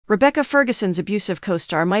Rebecca Ferguson's abusive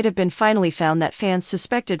co-star might have been finally found that fans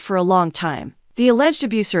suspected for a long time. The alleged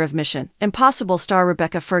abuser of Mission Impossible star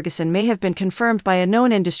Rebecca Ferguson may have been confirmed by a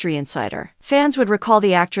known industry insider. Fans would recall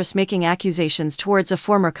the actress making accusations towards a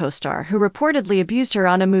former co-star who reportedly abused her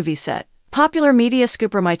on a movie set. Popular media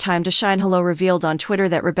scooper My Time to Shine Hello revealed on Twitter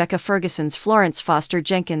that Rebecca Ferguson's Florence Foster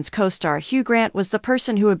Jenkins co-star Hugh Grant was the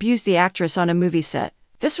person who abused the actress on a movie set.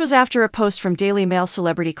 This was after a post from Daily Mail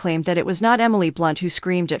celebrity claimed that it was not Emily Blunt who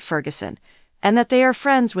screamed at Ferguson, and that they are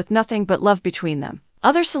friends with nothing but love between them.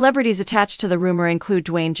 Other celebrities attached to the rumor include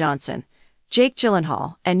Dwayne Johnson, Jake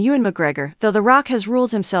Gyllenhaal, and Ewan McGregor, though The Rock has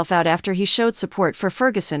ruled himself out after he showed support for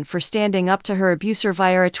Ferguson for standing up to her abuser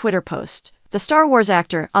via a Twitter post. The Star Wars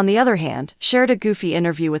actor, on the other hand, shared a goofy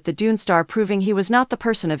interview with the Dune star proving he was not the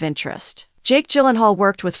person of interest. Jake Gyllenhaal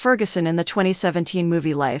worked with Ferguson in the 2017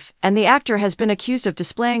 movie Life, and the actor has been accused of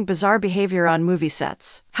displaying bizarre behavior on movie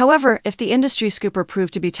sets. However, if the industry scooper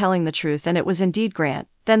proved to be telling the truth and it was indeed Grant,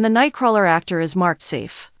 then the Nightcrawler actor is marked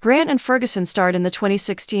safe. Grant and Ferguson starred in the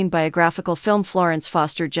 2016 biographical film Florence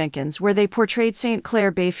Foster Jenkins, where they portrayed St. Clair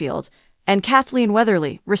Bayfield and Kathleen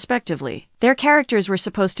Weatherley, respectively. Their characters were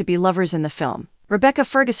supposed to be lovers in the film. Rebecca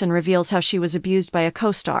Ferguson reveals how she was abused by a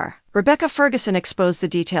co-star. Rebecca Ferguson exposed the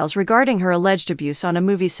details regarding her alleged abuse on a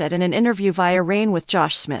movie set in an interview via Rain with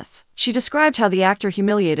Josh Smith. She described how the actor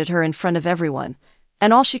humiliated her in front of everyone,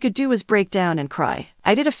 and all she could do was break down and cry.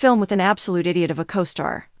 "I did a film with an absolute idiot of a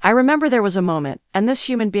co-star. I remember there was a moment, and this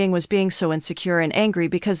human being was being so insecure and angry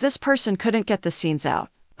because this person couldn't get the scenes out.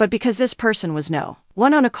 But because this person was no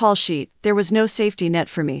one on a call sheet, there was no safety net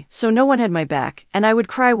for me, so no one had my back, and I would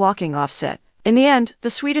cry walking off set." In the end,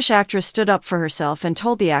 the Swedish actress stood up for herself and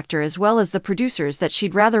told the actor as well as the producers that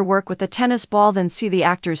she'd rather work with a tennis ball than see the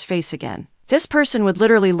actor's face again. "This person would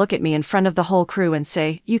literally look at me in front of the whole crew and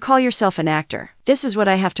say, 'You call yourself an actor? This is what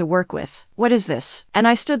I have to work with. What is this?' And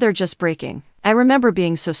I stood there just breaking. I remember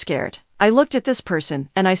being so scared. I looked at this person,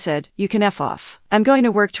 and I said, 'You can F off. I'm going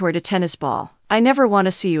to work toward a tennis ball. I never want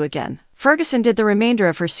to see you again.'" Ferguson did the remainder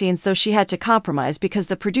of her scenes, though she had to compromise because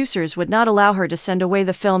the producers would not allow her to send away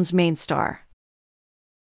the film's main star.